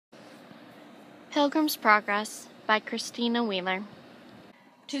Pilgrim's Progress by Christina Wheeler.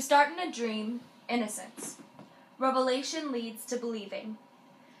 To start in a dream, innocence. Revelation leads to believing.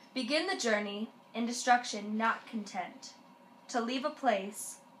 Begin the journey, in destruction not content, to leave a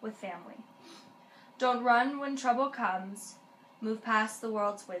place with family. Don't run when trouble comes, move past the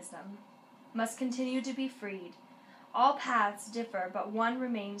world's wisdom. Must continue to be freed. All paths differ, but one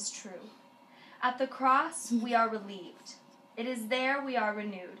remains true. At the cross we are relieved. It is there we are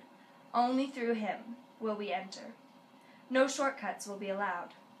renewed. Only through him will we enter. No shortcuts will be allowed.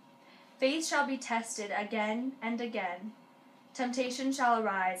 Faith shall be tested again and again. Temptation shall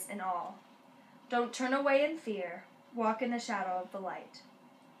arise in all. Don't turn away in fear. Walk in the shadow of the light.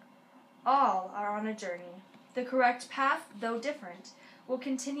 All are on a journey. The correct path, though different, will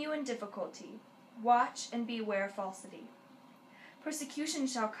continue in difficulty. Watch and beware falsity. Persecution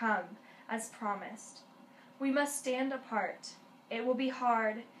shall come, as promised. We must stand apart. It will be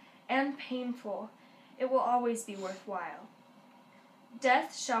hard and painful. It will always be worthwhile.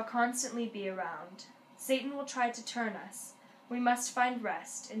 Death shall constantly be around. Satan will try to turn us. We must find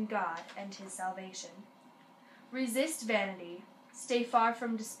rest in God and his salvation. Resist vanity. Stay far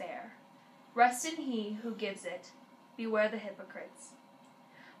from despair. Rest in he who gives it. Beware the hypocrites.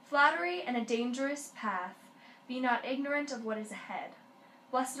 Flattery and a dangerous path. Be not ignorant of what is ahead.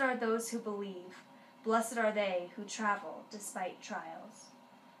 Blessed are those who believe. Blessed are they who travel despite trials.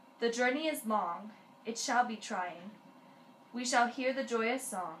 The journey is long. It shall be trying. We shall hear the joyous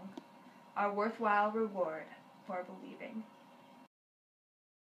song, our worthwhile reward for believing.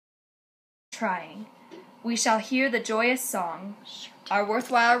 Trying. We shall hear the joyous song, our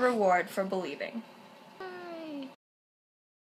worthwhile reward for believing.